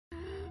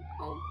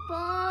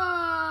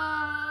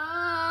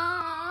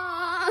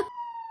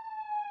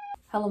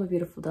Hello, my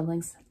beautiful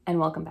dumplings, and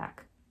welcome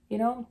back. You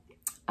know,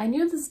 I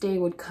knew this day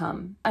would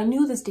come. I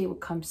knew this day would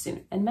come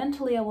soon, and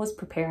mentally I was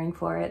preparing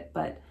for it,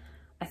 but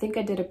I think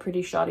I did a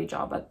pretty shoddy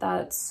job at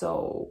that.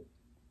 So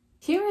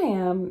here I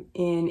am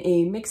in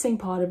a mixing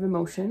pot of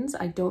emotions.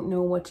 I don't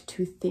know what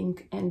to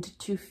think and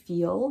to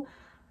feel.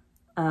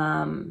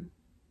 And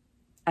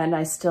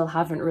I still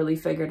haven't really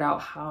figured out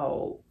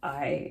how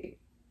I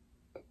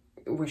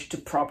wish to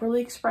properly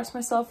express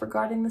myself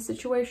regarding the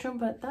situation,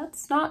 but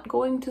that's not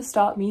going to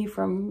stop me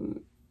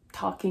from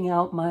talking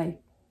out my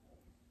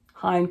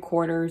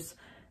hindquarters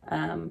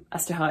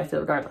as to how I feel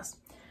regardless.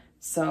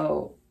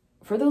 So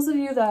for those of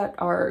you that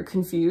are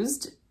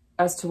confused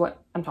as to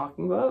what I'm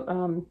talking about,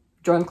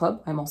 join the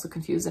club. I'm also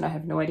confused and I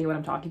have no idea what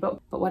I'm talking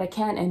about. But what I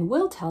can and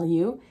will tell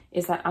you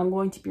is that I'm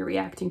going to be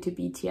reacting to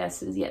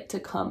BTS's Yet to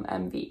Come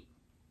MV.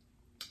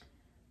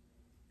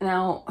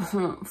 Now,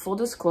 full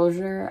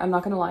disclosure, I'm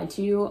not gonna lie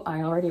to you,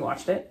 I already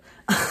watched it.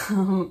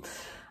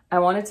 I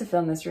wanted to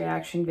film this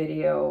reaction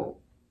video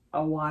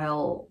a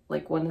while,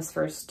 like when this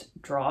first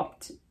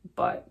dropped,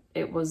 but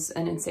it was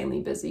an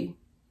insanely busy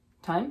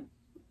time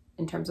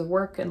in terms of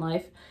work and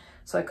life,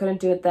 so I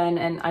couldn't do it then,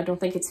 and I don't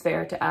think it's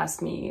fair to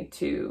ask me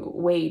to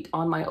wait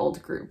on my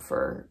old group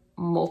for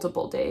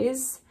multiple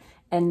days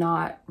and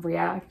not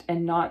react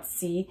and not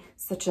see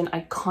such an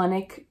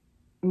iconic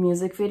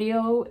music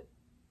video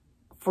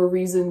for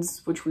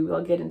reasons which we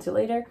will get into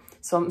later.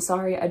 So I'm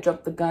sorry I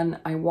jumped the gun.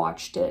 I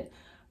watched it.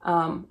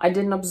 I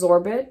didn't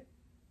absorb it.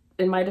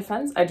 In my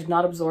defense, I did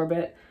not absorb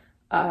it.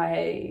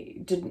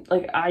 I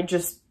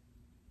just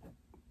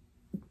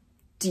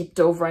deep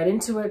dove right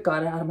into it,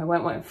 got it out of my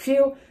went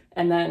phew,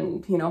 and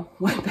then, you know,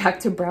 went back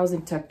to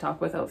browsing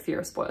TikTok without fear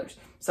of spoilers.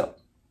 So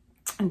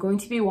I'm going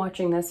to be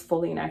watching this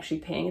fully and actually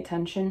paying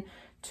attention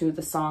to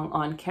the song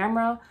on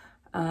camera.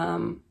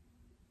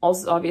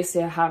 Also,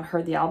 obviously, I have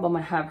heard the album,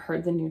 I have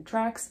heard the new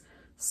tracks,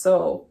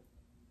 so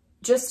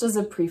just as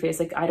a preface,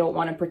 like, I don't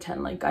want to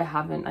pretend like I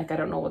haven't, like, I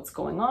don't know what's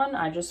going on.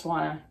 I just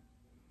want to,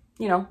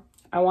 you know,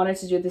 I wanted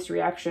to do this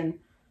reaction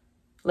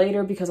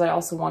later because I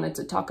also wanted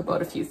to talk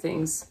about a few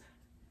things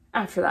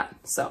after that.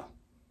 So,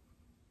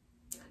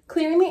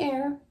 clearing the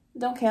air,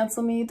 don't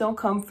cancel me, don't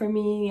come for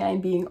me, I'm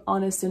being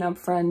honest and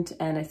upfront,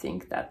 and I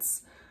think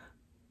that's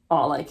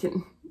all I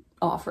can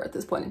offer at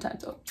this point in time,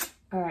 so.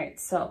 All right,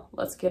 so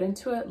let's get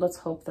into it. Let's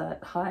hope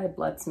that Hybe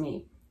lets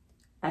me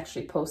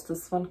actually post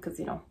this one because,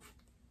 you know,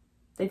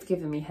 they've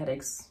given me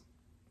headaches,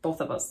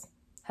 both of us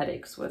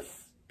headaches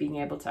with being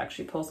able to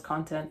actually post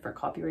content for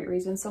copyright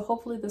reasons. So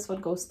hopefully this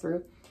one goes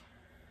through.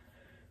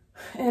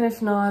 And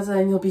if not,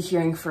 then you'll be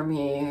hearing from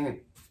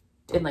me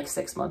in like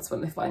 6 months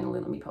when they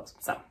finally let me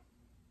post. So,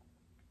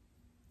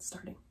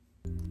 starting.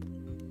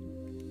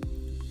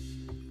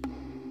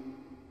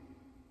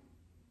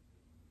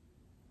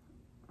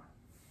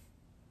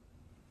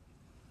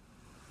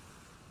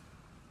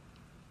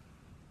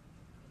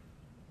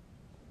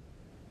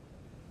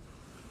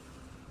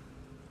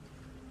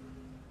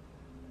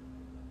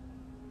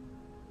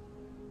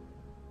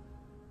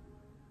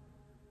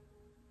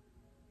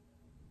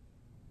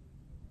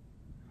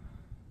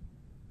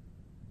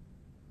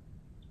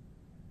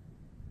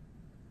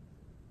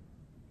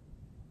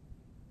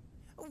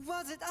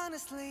 Was it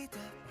honestly the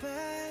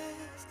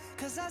best?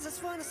 Cause I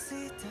just wanna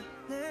see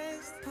the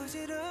next.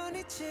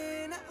 부지런히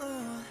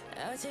지나온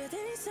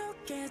어제들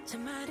속에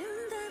참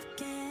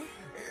아름답게.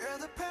 Yeah,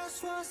 the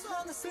past was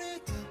honestly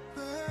the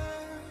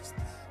best,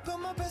 but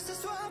my best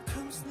is what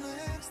comes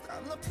next.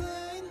 I'm not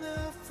playing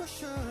now for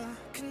sure.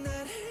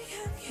 그날을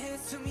향해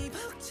숨이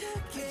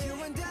벅차게.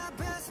 You and the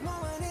best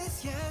moment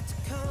is yet to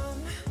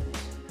come.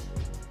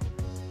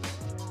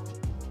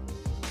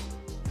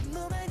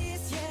 Moment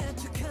is yet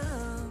to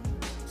come.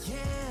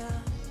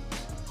 Yeah.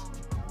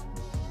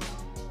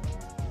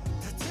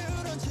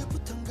 다들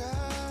언제부턴가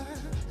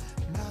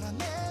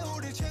말하네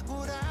우리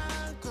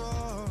최고라고.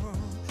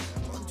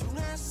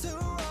 원통할 수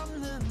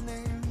없는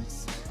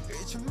names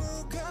이제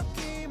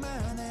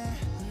무겁기만 해.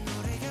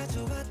 노래가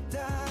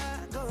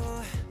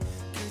좋았다고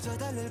그저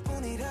달랠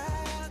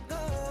뿐이라고.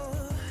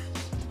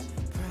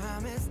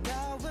 Promise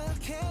that we'll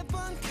keep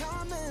on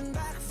coming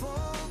back for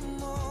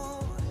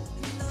more.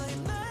 너의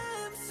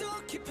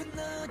마음속 깊은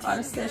너의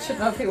Honestly, I should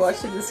not be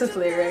watching this with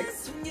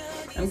lyrics.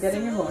 I'm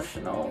getting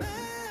emotional,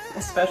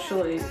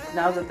 especially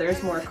now that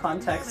there's more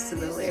context to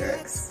the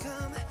lyrics,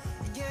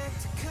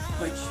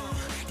 which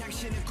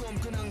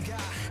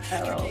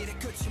I will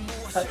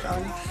touch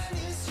on.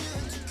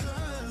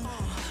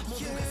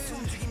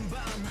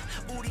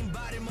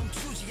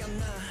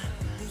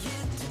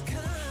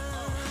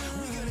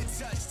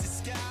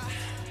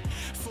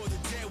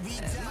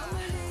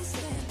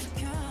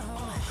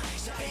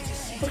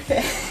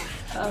 Okay.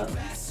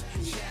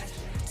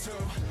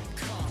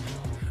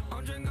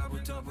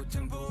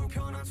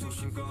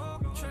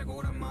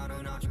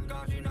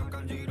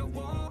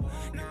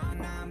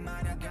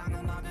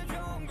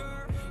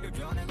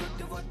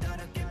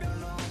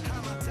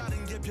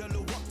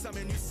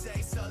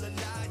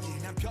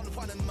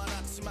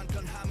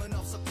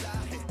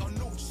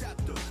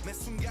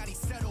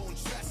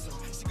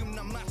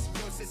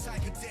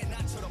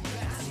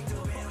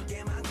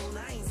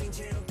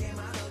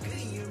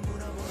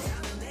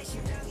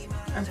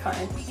 I'm fine.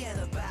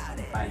 I'm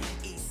fine.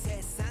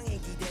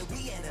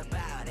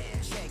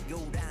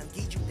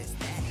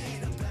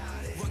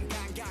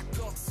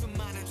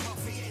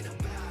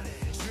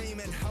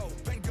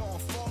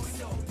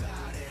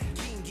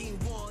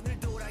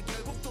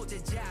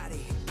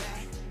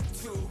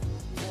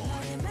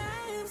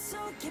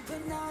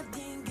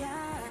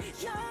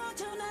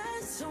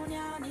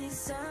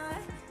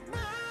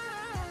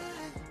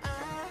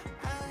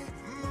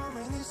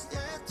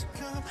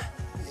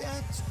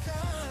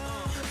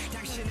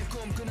 당신은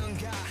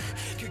꿈꾸는가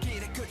그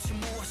길의 끝이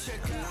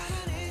무엇일까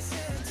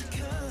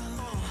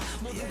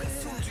모두가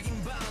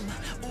숨죽인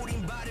밤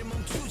우린 발을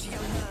멈추지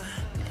않아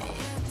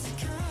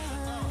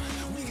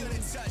We're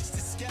gonna touch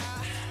the sky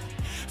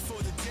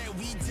for the day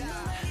we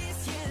die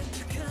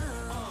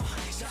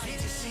자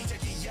이제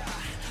시작이야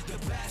the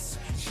best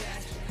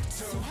yet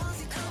to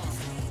come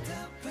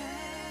the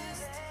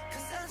best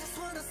Cause I just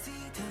wanna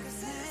see the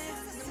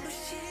next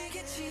눈부시게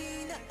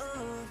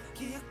지나온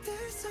기억들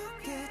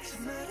속에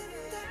참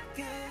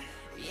아름답게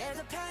Yeah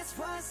the past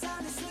was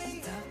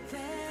honestly the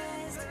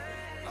best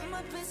But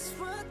my best is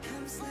what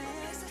comes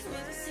next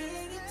Never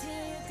seeing it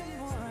till the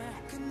more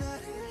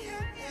그날을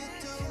향해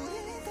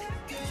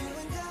떠오르답게 You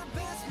and the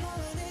best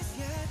moment is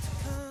yet to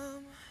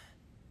come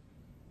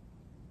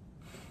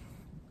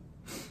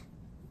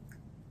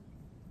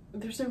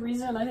There's a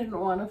reason I didn't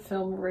want to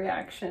film a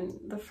reaction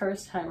the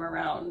first time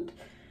around.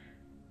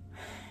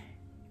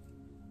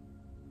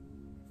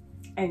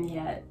 And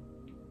yet,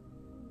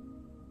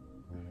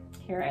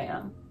 here I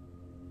am.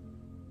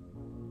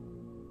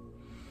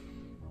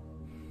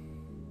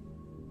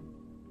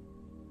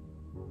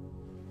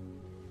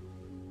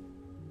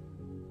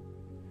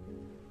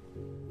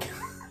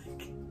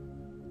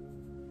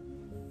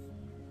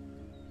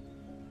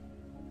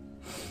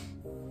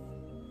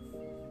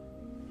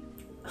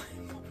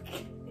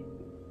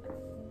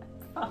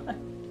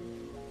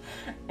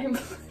 I'm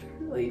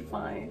literally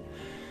fine.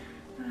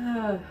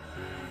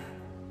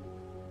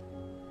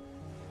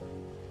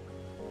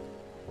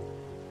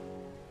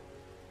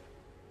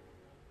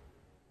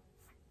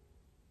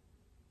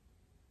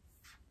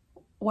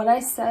 When I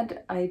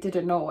said I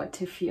didn't know what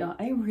to feel,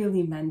 I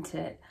really meant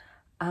it.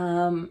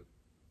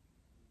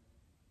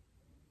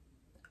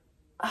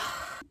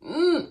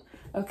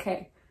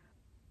 Okay,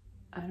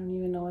 I don't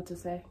even know what to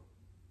say.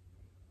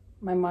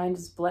 My mind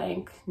is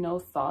blank, no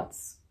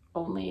thoughts,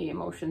 only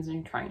emotions,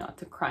 and trying not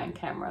to cry on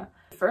camera.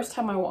 The first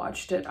time I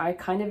watched it, I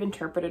kind of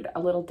interpreted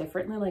a little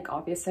differently. Like,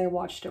 obviously I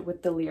watched it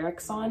with the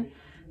lyrics on,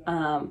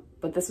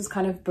 but this was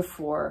kind of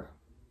before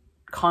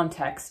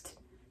context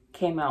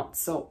came out.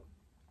 So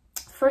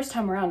first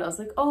time around, I was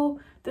like, oh,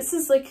 this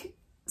is like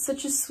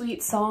such a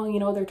sweet song. You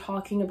know, they're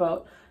talking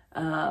about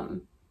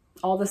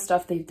all the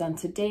stuff they've done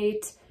to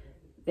date,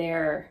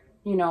 their,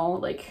 you know,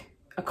 like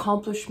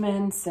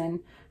accomplishments and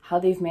how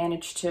they've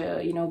managed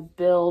to, you know,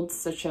 build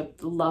such a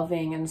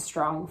loving and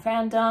strong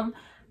fandom.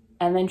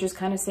 And then just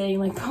kind of saying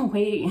like, oh,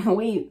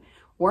 wait,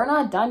 we're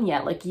not done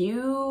yet. Like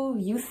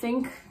you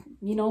think,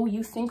 you know,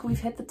 you think we've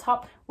hit the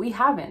top. We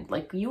haven't.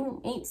 Like,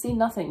 you ain't seen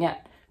nothing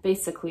yet,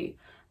 basically.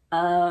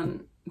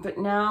 But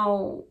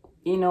now,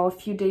 you know, a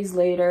few days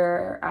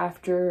later,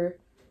 after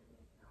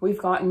we've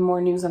gotten more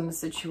news on the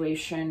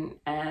situation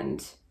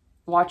and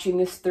watching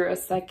this through a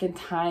second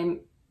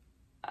time,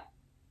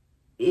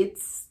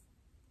 it's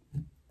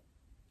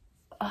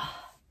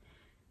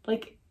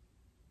like,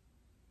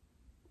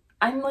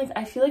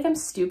 I feel like I'm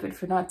stupid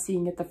for not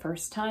seeing it the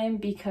first time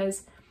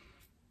because,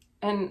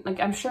 and like,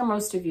 I'm sure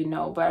most of you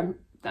know, but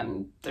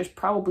there's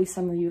probably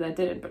some of you that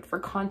didn't, but for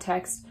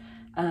context,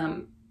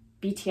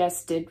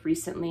 BTS did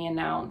recently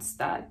announce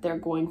that they're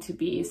going to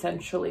be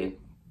essentially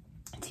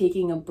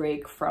taking a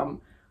break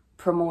from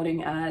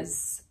promoting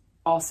as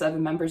all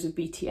 7 members of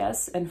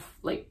BTS and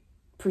like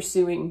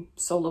pursuing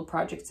solo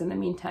projects in the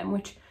meantime,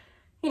 which,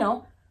 you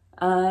know,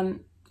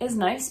 is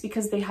nice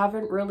because they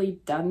haven't really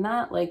done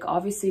that. Like,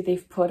 obviously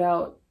they've put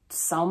out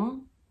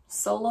some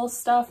solo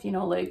stuff, you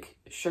know, like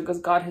Suga's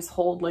got his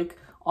whole like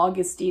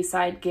Augusty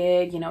side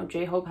gig, you know,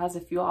 J-Hope has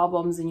a few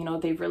albums, and, you know,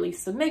 they've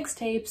released some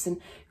mixtapes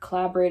and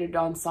collaborated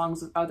on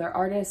songs with other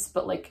artists.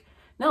 But like,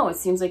 no, it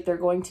seems like they're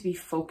going to be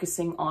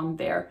focusing on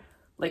their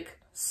like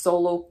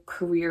solo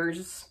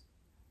careers.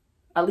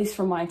 At least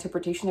from my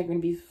interpretation, they're going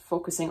to be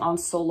focusing on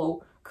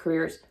solo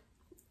careers,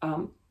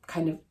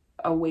 kind of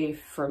away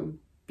from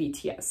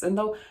BTS. And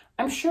though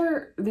I'm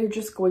sure they're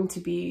just going to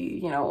be,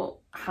 you know,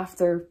 half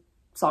their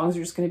songs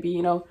are just going to be,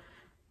 you know,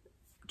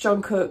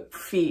 Jungkook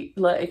feat,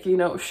 like, you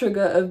know,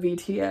 Suga of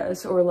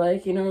BTS, or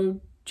like, you know,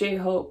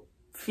 J-Hope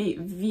feat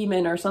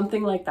V-Min or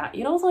something like that.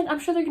 You know, it's like, I'm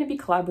sure they're going to be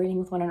collaborating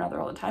with one another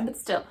all the time, but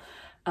still,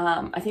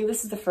 I think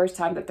this is the first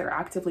time that they're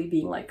actively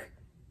being like,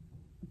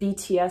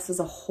 BTS as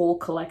a whole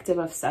collective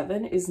of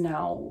 7 is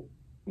now,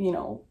 you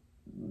know,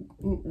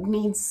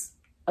 needs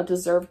a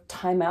deserved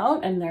timeout,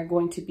 and they're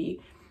going to be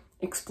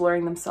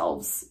exploring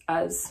themselves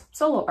as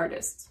solo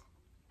artists.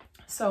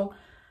 So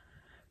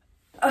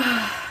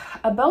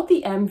about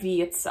the MV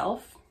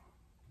itself,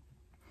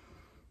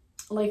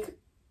 like,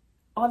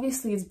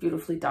 obviously it's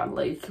beautifully done.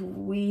 Like,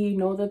 we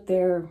know that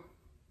they're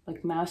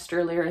like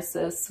master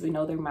lyricists, we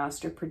know they're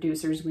master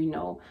producers, we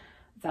know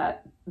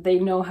that they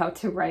know how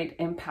to write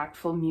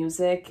impactful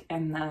music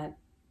and that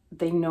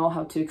they know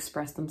how to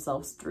express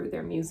themselves through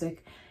their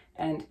music.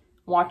 And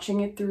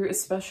watching it through,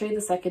 especially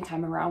the second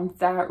time around,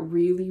 that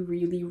really,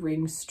 really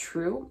rings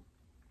true,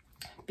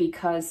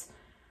 because,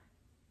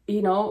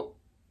 you know,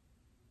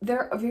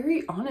 they're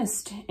very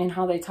honest in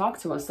how they talk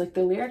to us. Like,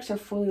 the lyrics are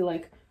fully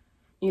like,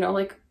 you know,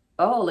 like,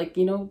 oh, like,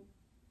 you know,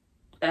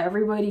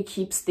 everybody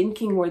keeps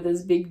thinking we're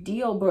this big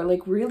deal, but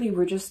like, really,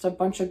 we're just a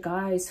bunch of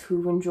guys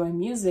who enjoy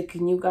music,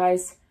 and you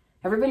guys,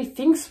 everybody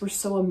thinks we're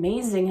so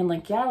amazing, and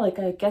like, yeah, like,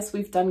 I guess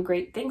we've done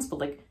great things, but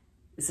like,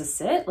 is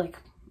this it? Like,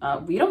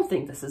 we don't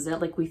think this is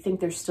it. Like, we think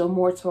there's still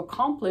more to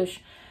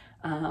accomplish.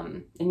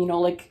 And, you know,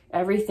 like,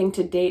 everything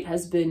to date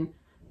has been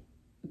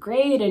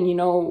great, and, you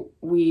know,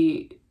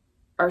 we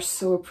are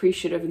so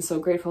appreciative and so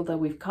grateful that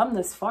we've come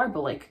this far,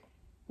 but like,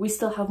 we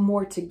still have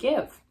more to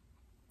give,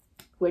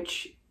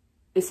 which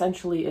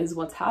essentially is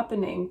what's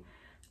happening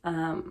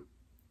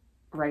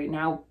right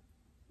now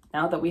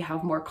that we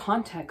have more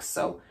context.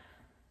 So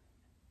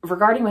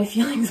regarding my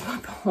feelings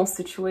about the whole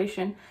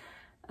situation,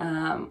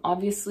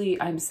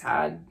 obviously I'm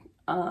sad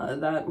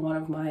that one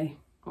of my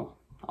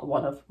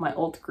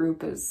alt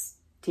group is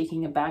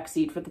taking a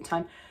backseat for the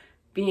time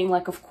being.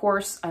 Like, of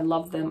course I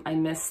love them, I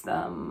miss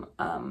them,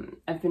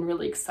 I've been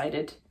really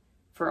excited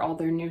for all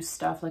their new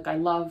stuff. Like, I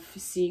love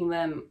seeing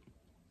them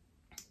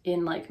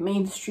in like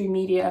mainstream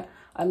media.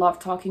 I love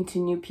talking to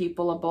new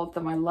people about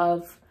them. I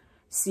love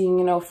seeing,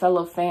 you know,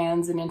 fellow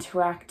fans and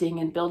interacting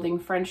and building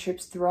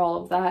friendships through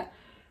all of that.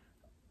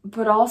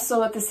 But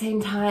also at the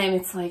same time,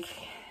 it's like,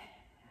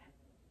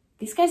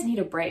 these guys need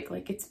a break.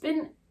 Like, it's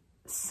been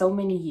so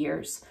many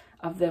years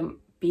of them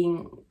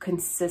being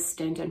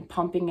consistent and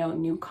pumping out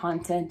new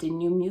content and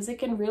new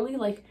music, and really,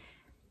 like,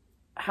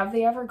 have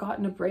they ever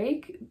gotten a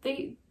break?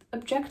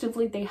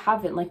 Objectively, they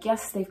haven't. Like,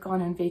 yes, they've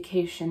gone on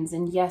vacations,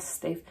 and yes,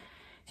 they've,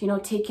 you know,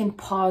 taken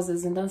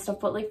pauses and done stuff,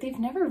 but like, they've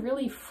never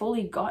really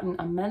fully gotten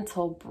a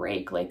mental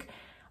break. Like,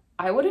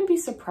 I wouldn't be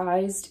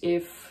surprised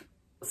if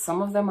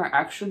some of them are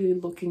actually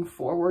looking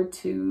forward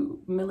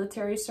to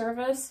military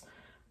service.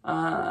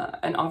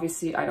 And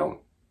obviously I don't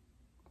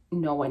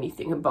know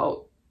anything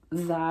about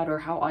that or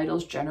how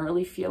idols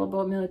generally feel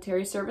about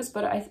military service,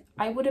 but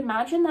I would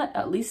imagine that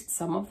at least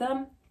some of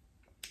them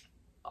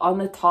on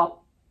the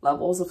top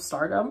levels of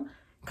stardom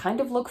kind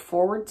of look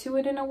forward to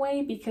it in a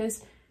way,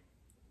 because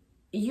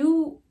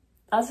you,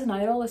 as an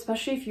idol,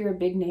 especially if you're a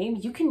big name,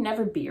 you can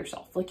never be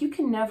yourself. Like, you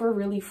can never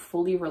really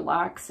fully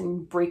relax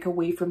and break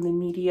away from the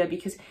media,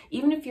 because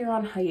even if you're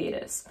on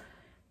hiatus,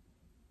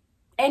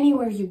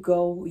 anywhere you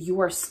go, you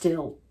are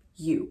still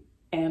you.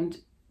 And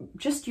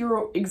just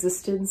your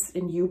existence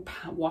and you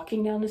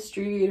walking down the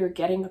street or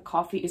getting a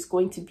coffee is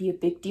going to be a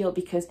big deal,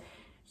 because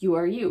you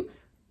are you.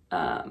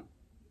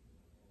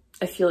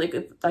 I feel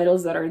like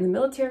idols that are in the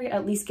military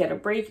at least get a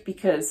break,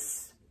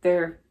 because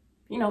they're,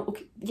 you know,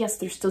 okay, yes,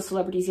 they're still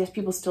celebrities. Yes,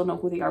 people still know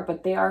who they are,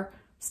 but they are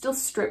still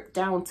stripped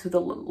down to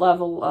the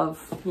level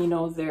of, you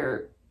know,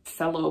 their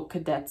fellow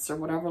cadets or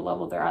whatever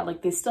level they're at.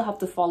 Like, they still have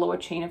to follow a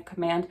chain of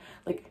command.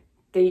 Like,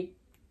 they,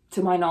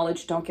 to my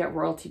knowledge, don't get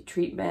royalty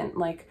treatment.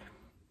 Like,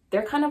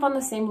 they're kind of on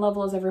the same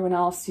level as everyone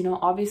else. You know,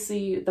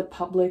 obviously the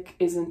public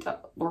isn't,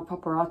 or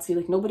paparazzi,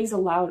 like, nobody's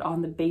allowed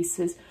on the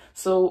bases.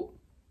 So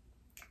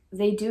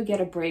they do get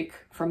a break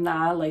from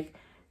that. Like,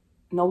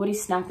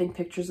 nobody's snapping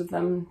pictures of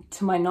them,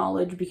 to my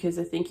knowledge, because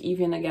I think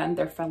even, again,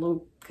 their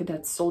fellow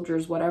cadets,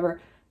 soldiers,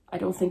 whatever, I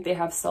don't think they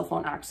have cell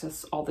phone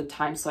access all the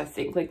time. So I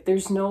think, like,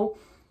 there's no,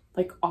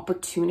 like,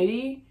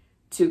 opportunity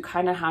to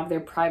kind of have their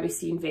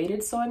privacy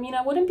invaded. So, I mean,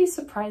 I wouldn't be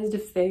surprised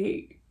if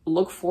they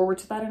look forward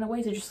to that in a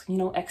way, to just, you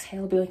know,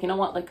 exhale, be like, you know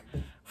what, like,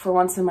 for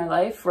once in my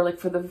life, or like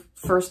for the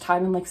first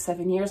time in like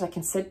 7 years, I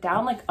can sit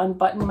down, like,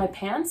 unbutton my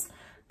pants,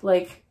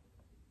 like,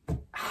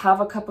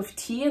 have a cup of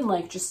tea, and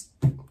like just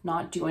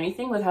not do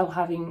anything without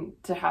having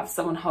to have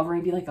someone hovering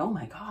and be like, oh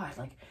my god,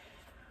 like,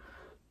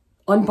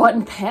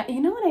 unbuttoned pants,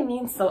 you know what I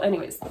mean? So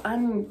anyways,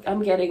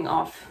 I'm getting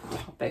off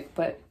topic,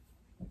 but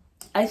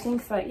I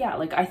think that, yeah,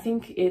 like, I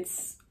think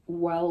it's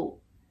well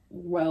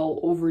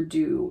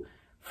overdue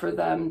for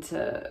them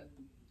to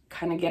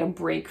kind of get a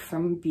break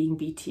from being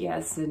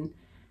BTS and,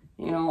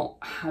 you know,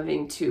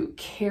 having to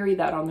carry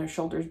that on their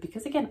shoulders,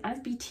 because again, as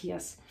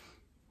BTS,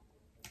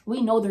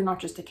 we know they're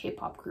not just a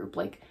K-pop group.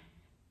 Like,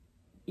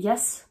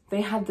 yes, they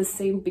had the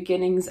same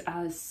beginnings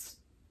as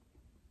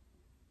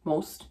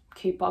most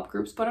K-pop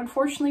groups, but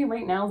unfortunately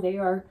right now they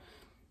are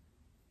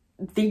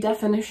the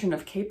definition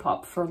of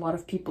K-pop for a lot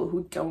of people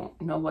who don't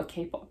know what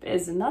K-pop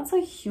is. And that's a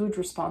huge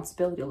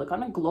responsibility, like,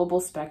 on a global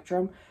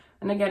spectrum.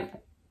 And again,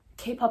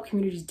 K-pop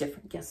community is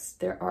different. Yes,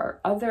 there are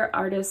other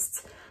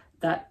artists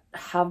that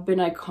have been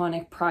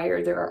iconic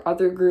prior. There are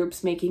other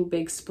groups making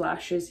big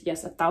splashes.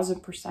 Yes,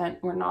 1000%.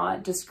 We're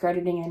not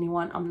discrediting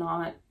anyone. I'm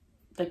not,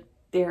 like,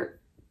 they're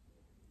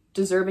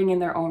deserving in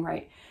their own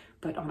right.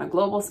 But on a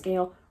global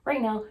scale,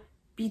 right now,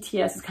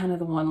 BTS is kind of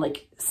the one,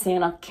 like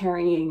Santa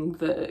carrying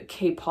the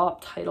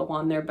K-pop title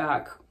on their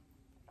back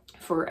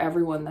for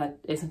everyone that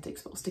isn't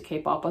exposed to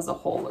K-pop as a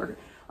whole or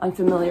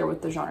unfamiliar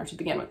with the genre to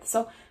begin with.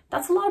 So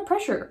that's a lot of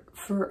pressure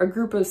for a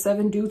group of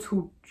 7 dudes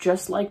who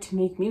just like to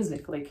make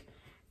music. Like,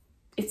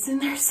 it's in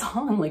their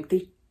song. Like,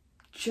 they're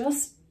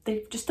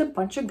just a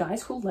bunch of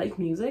guys who like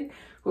music,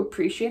 who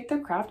appreciate their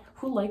craft,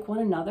 who like one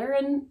another,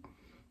 and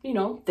you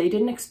know, they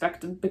didn't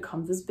expect to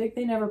become this big.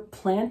 They never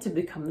planned to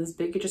become this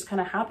big. It just kind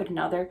of happened.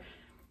 Now they're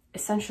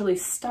essentially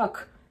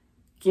stuck,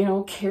 you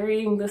know,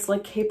 carrying this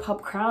like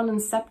K-pop crown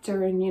and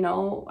scepter, and, you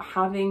know,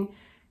 having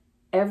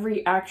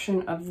every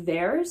action of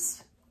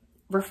theirs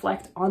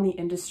reflect on the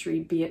industry,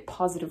 be it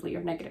positively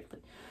or negatively.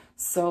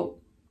 So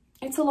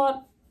it's a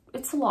lot.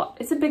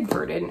 It's a big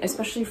burden,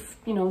 especially if,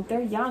 you know,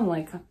 they're young.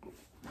 Like,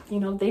 you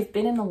know, they've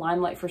been in the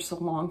limelight for so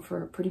long,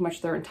 for pretty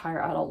much their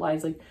entire adult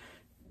lives.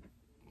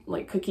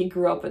 Like Cookie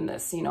grew up in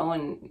this, you know,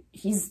 and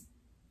he's,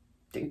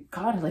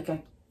 God, like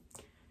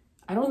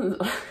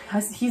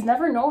he's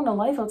never known a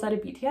life outside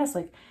of BTS.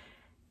 Like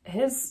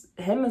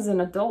him as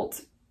an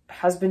adult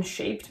has been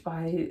shaped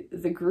by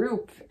the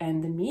group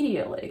and the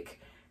media. Like,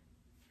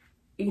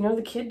 you know,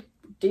 the kid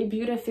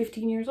debuted at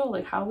 15 years old.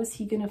 Like, how is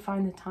he gonna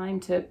find the time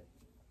to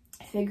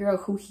figure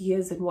out who he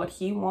is and what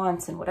he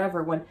wants and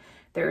whatever, when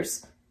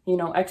there's, you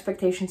know,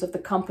 expectations of the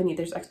company,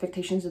 there's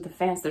expectations of the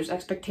fans, there's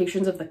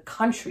expectations of the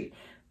country,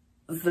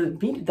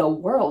 the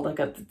world. Like,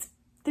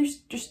 there's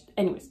just,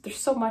 anyways, there's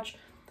so much.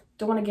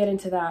 Don't want to get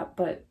into that,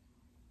 but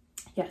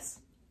yes,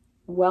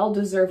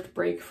 well-deserved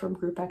break from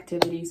group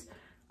activities.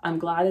 I'm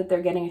glad that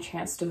they're getting a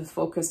chance to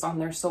focus on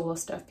their solo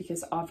stuff,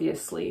 because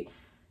obviously,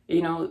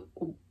 you know,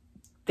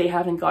 they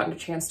haven't gotten a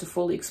chance to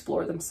fully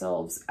explore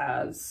themselves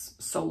as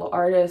solo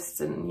artists.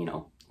 And, you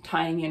know,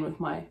 tying in with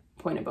my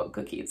point about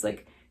Cookie, it's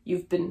like,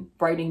 you've been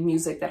writing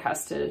music that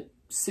has to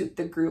suit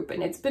the group,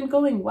 and it's been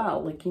going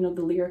well. Like, you know,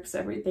 the lyrics,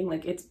 everything,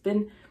 like, it's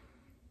been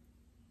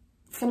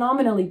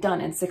phenomenally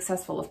done and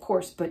successful, of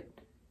course, but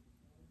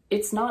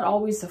it's not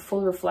always a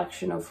full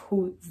reflection of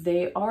who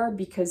they are,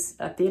 because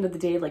at the end of the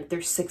day, like,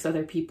 there's 6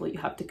 other people you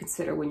have to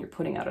consider when you're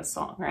putting out a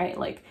song, right?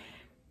 Like,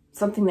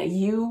 something that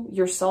you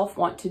yourself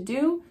want to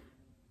do,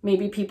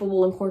 maybe people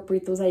will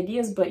incorporate those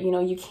ideas, but, you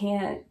know, you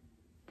can't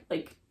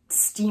like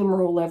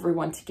steamroll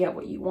everyone to get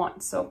what you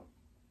want. So,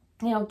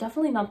 you know,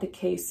 definitely not the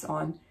case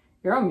on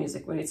your own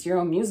music. When it's your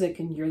own music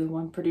and you're the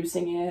one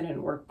producing it,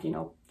 and we're, you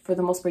know, for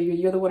the most part,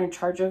 you're the one in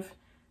charge of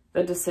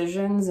the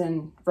decisions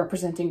and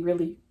representing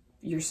really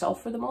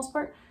yourself for the most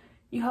part,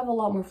 you have a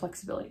lot more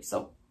flexibility.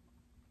 So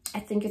I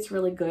think it's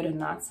really good in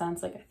that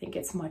sense. Like, I think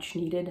it's much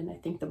needed, and I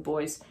think the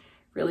boys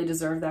really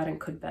deserve that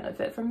and could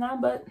benefit from that,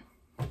 but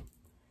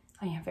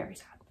I am very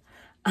sad.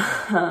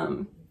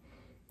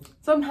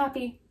 So I'm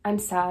happy, I'm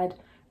sad,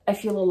 I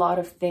feel a lot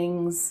of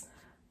things.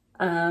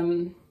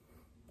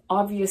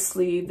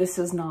 Obviously, this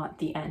is not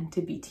the end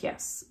to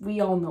BTS.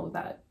 We all know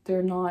that.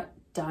 They're not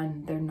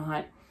done.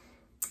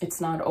 It's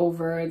not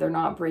over. They're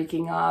not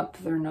breaking up.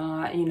 They're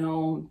not, you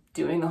know,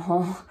 doing the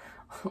whole,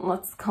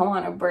 let's go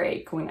on a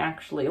break, when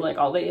actually, like,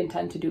 all they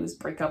intend to do is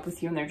break up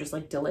with you, and they're just,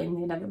 like, delaying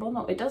the inevitable.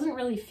 No, it doesn't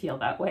really feel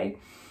that way.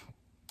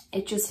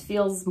 It just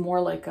feels more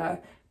like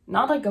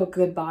not like a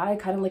goodbye,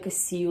 kind of like a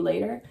see you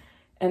later.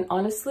 And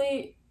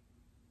honestly,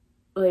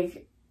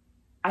 like,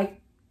 I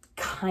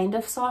kind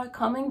of saw it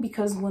coming,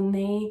 because when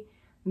they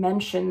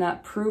mentioned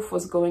that Proof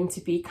was going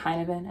to be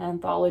kind of an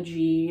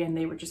anthology, and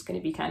they were just going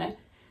to be kind of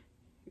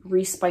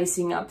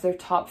respicing up their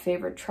top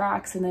favorite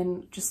tracks and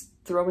then just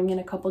throwing in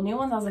a couple new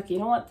ones, I was like, you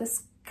know what,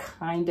 this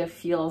kind of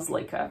feels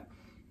like a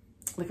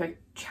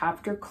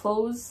chapter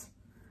close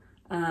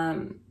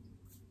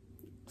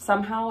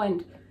somehow.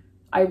 And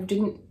I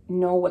didn't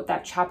know what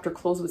that chapter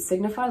close would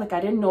signify. Like, I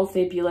didn't know if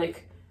they'd be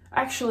like,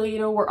 actually, you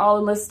know, we're all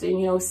enlisting,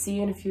 you know, see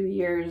you in a few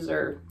years,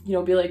 or, you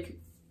know, be like,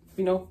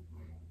 you know,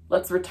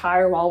 let's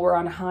retire while we're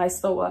on a high,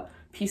 so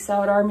peace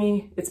out,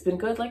 army, it's been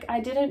good. Like, I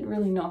didn't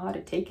really know how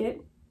to take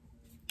it,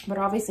 but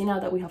obviously now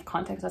that we have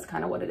context, that's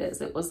kind of what it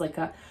is. It was like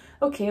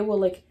okay, well,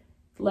 like,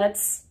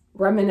 let's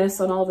reminisce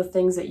on all the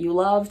things that you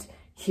loved.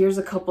 Here's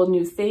a couple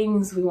new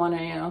things. We want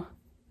to, you know,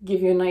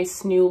 give you a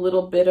nice new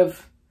little bit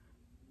of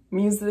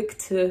music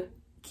to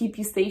keep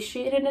you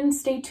satiated, and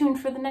stay tuned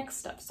for the next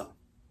step. So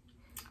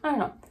I don't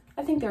know.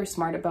 I think they're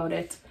smart about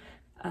it.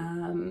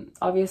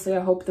 Obviously, I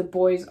hope the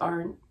boys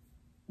aren't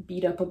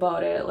beat up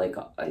about it. Like,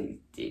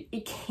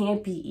 it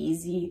can't be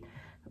easy.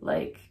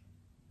 Like,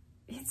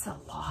 it's a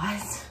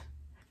lot.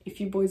 If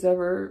you boys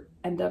ever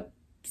end up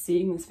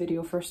seeing this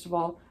video, first of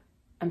all,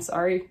 I'm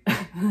sorry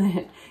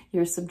that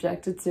you're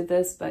subjected to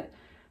this, but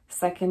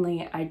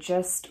secondly, I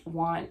just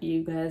want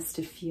you guys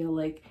to feel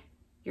like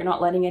you're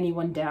not letting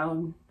anyone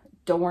down.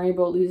 Don't worry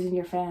about losing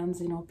your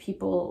fans. You know,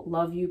 people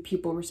love you,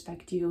 people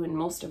respect you, and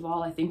most of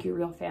all, I think your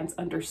real fans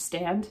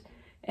understand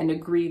and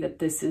agree that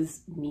this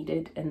is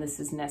needed and this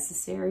is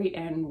necessary,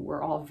 and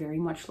we're all very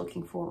much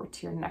looking forward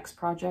to your next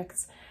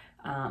projects.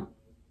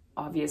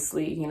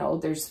 Obviously, you know,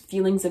 there's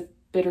feelings of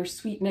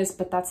bittersweetness,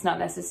 but that's not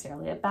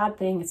necessarily a bad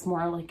thing. It's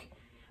more like,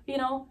 you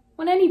know,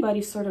 when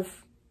anybody sort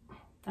of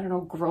I don't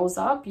know, grows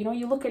up. You know,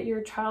 you look at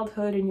your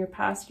childhood and your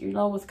past, you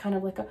know, with kind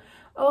of like a,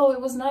 oh,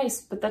 it was nice,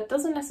 but that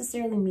doesn't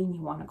necessarily mean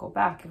you want to go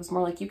back. It was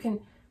more like you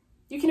can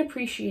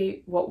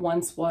appreciate what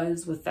once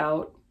was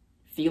without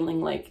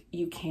feeling like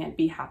you can't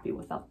be happy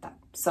without that.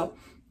 So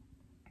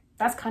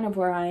that's kind of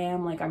where I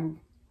am. Like, I'm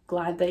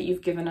glad that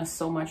you've given us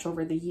so much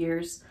over the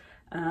years.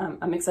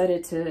 I'm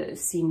excited to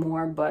see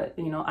more, but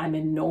you know, I'm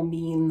in no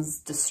means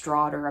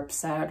distraught or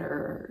upset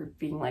or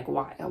being like,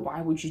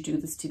 why would you do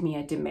this to me?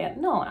 I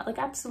demand. No, like,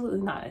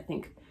 absolutely not. I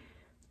think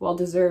well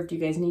deserved. You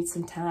guys need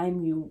some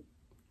time. You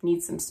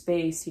need some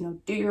space, you know,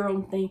 do your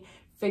own thing,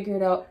 figure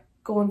it out,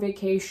 go on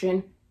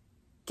vacation,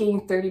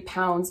 gain 30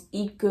 pounds,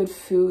 eat good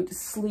food,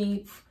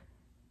 sleep,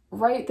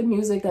 write the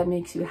music that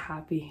makes you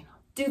happy,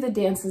 do the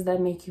dances that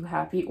make you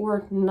happy,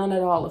 or none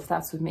at all if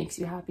that's what makes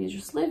you happy.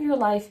 Just live your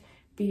life,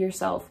 be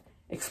yourself,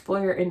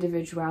 explore your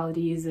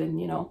individualities,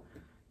 and you know,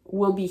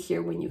 we'll be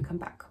here when you come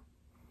back.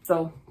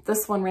 So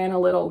this one ran a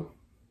little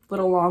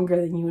longer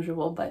than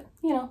usual, but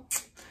you know,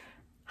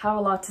 have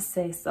a lot to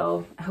say.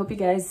 So I hope you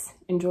guys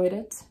enjoyed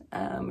it.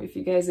 If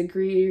you guys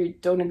agree or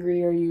don't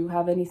agree, or you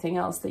have anything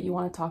else that you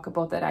want to talk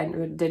about that I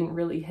didn't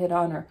really hit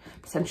on or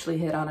potentially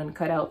hit on and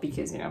cut out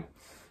because, you know,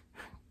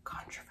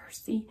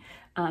 controversy,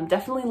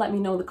 definitely let me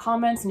know in the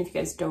comments. And if you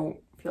guys don't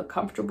feel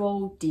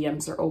comfortable,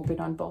 DMs are open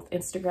on both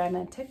Instagram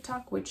and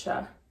TikTok, which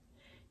you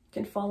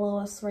can follow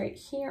us right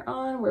here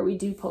on, where we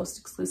do post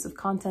exclusive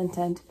content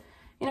and,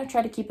 you know,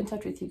 try to keep in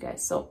touch with you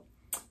guys. So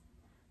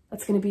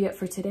that's going to be it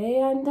for today,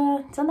 and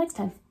until next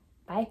time,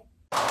 bye.